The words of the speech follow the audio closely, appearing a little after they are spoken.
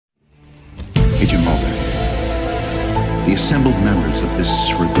Agent Mulder, the assembled members of this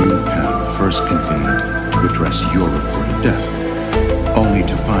review panel first convened to address your report of death, only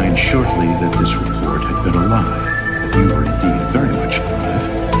to find shortly that this report had been a lie, that you were indeed very much alive,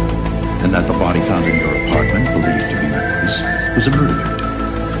 and that the body found in your apartment, believed to be yours, was a murder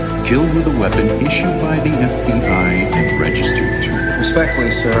victim, killed with a weapon issued by the FBI and registered to...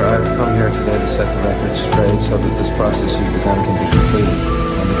 Respectfully, sir, I've come here today to set the record straight so that this process you've begun can be completed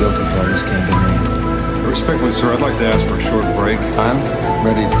and the guilty parties can be named. Respectfully, sir, I'd like to ask for a short break. I'm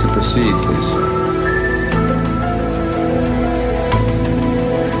ready to proceed, please, sir.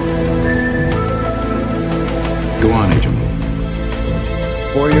 Go on, Agent.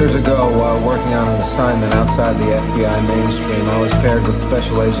 4 years ago, while working on an assignment outside the FBI mainstream, I was paired with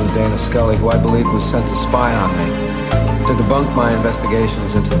Special Agent Dana Scully, who I believed was sent to spy on me, to debunk my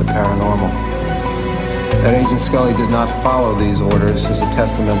investigations into the paranormal. That Agent Scully did not follow these orders is a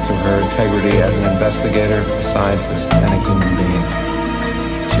testament to her integrity as an investigator, a scientist, and a human being.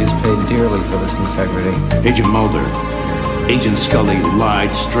 She has paid dearly for this integrity. Agent Mulder, Agent Scully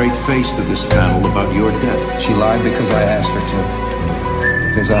lied straight-faced to this panel about your death. She lied because I asked her to.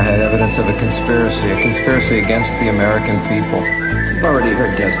 Because I had evidence of a conspiracy against the American people. You've already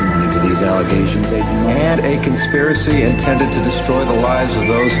heard testimony to these allegations, Agent Mulder. And a conspiracy intended to destroy the lives of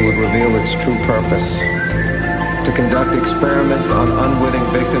those who would reveal its true purpose. To conduct experiments on unwitting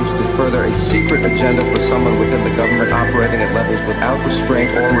victims to further a secret agenda for someone within the government operating at levels without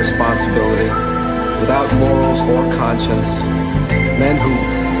restraint or responsibility, without morals or conscience. Men who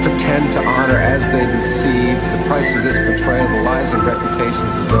pretend to honor as they deceive. The price of this betrayal, the lives and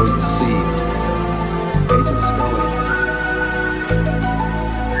reputations of those